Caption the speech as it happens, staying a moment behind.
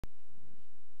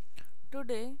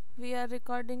Today we are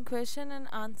recording question and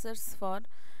answers for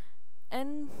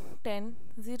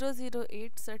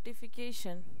N10-008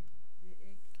 certification.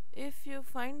 If you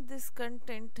find this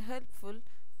content helpful,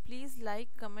 please like,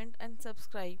 comment and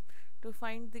subscribe. To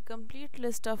find the complete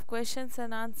list of questions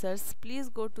and answers, please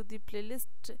go to the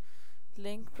playlist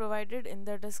link provided in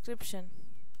the description.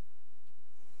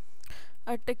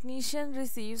 A technician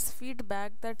receives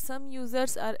feedback that some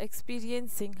users are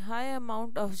experiencing high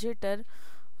amount of jitter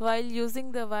while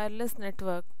using the wireless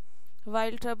network.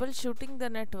 While troubleshooting the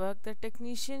network, the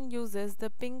technician uses the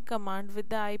ping command with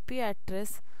the IP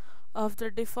address of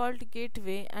the default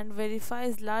gateway and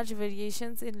verifies large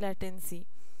variations in latency.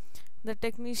 The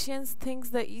technician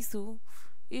thinks the issue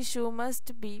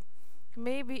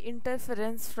may be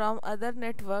interference from other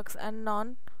networks and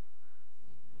non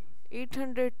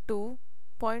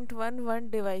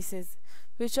 802.11 devices.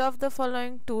 Which of the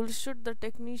following tools should the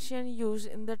technician use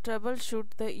in the troubleshoot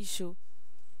the issue?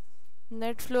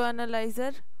 NetFlow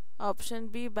analyzer, option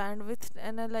B bandwidth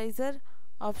analyzer,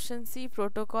 option C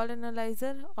protocol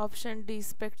analyzer, option D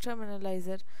spectrum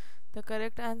analyzer. The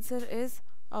correct answer is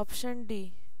option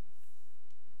D.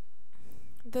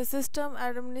 The system's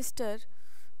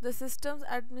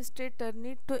administrator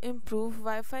need to improve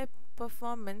Wi-Fi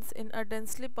performance in a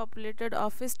densely populated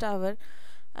office tower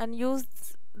and use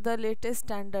the latest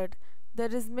standard.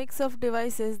 There is mix of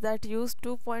devices that use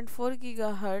 2.4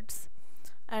 GHz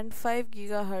and 5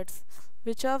 GHz.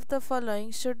 Which of the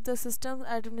following should the system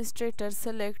administrator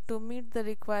select to meet the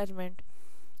requirement?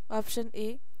 Option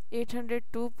A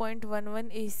 802.11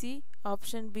 AC,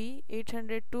 option B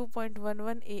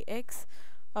 802.11 AX,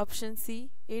 option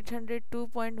C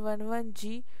 802.11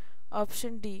 G,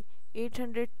 option D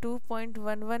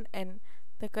 802.11 N.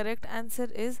 The correct answer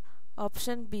is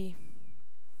option B.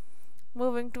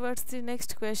 Moving towards the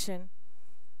next question.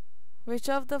 Which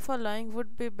of the following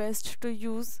would be best to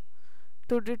use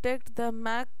to detect the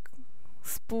MAC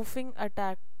spoofing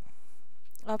attack?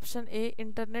 Option A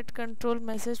Internet Control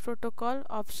Message Protocol,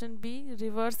 option B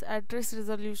Reverse Address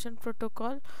Resolution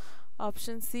Protocol,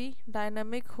 option C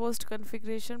Dynamic Host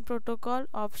Configuration Protocol,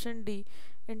 option D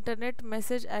Internet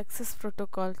Message Access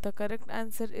Protocol. The correct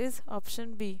answer is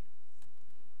option B.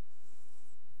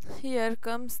 Here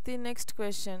comes the next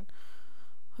question.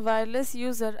 Wireless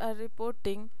users are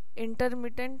reporting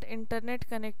intermittent internet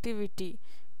connectivity.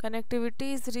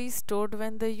 Connectivity is restored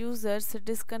when the users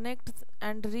disconnect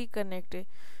and reconnect,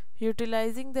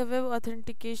 utilizing the web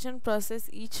authentication process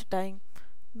each time.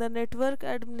 The network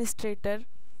administrator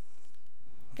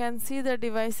can see the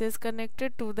devices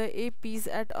connected to the APs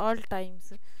at all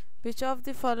times. Which of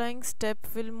the following step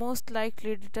will most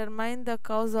likely determine the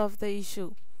cause of the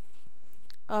issue?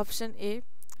 Option A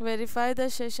Verify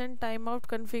the session timeout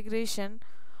configuration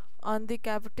on the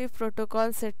captive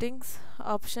protocol settings.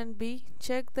 Option B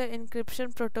Check the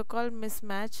encryption protocol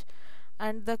mismatch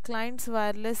and the client's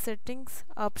wireless settings.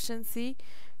 Option C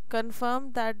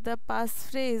Confirm that the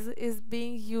passphrase is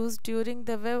being used during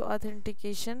the web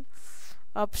authentication.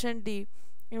 Option D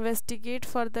Investigate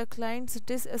for the client's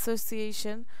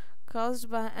disassociation caused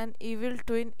by an evil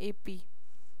twin AP.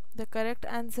 The correct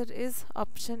answer is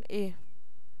option A.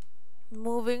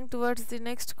 Moving towards the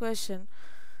next question.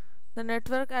 The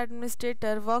network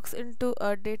administrator walks into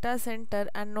a data center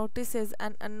and notices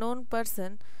an unknown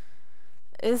person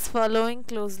is following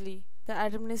closely. The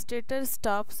administrator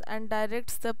stops and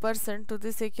directs the person to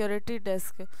the security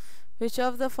desk. Which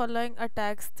of the following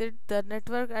attacks did the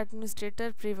network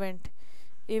administrator prevent?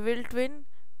 Evil twin,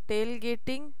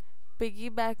 tailgating,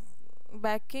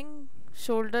 piggybacking,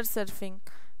 shoulder surfing.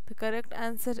 The correct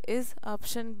answer is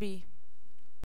option B.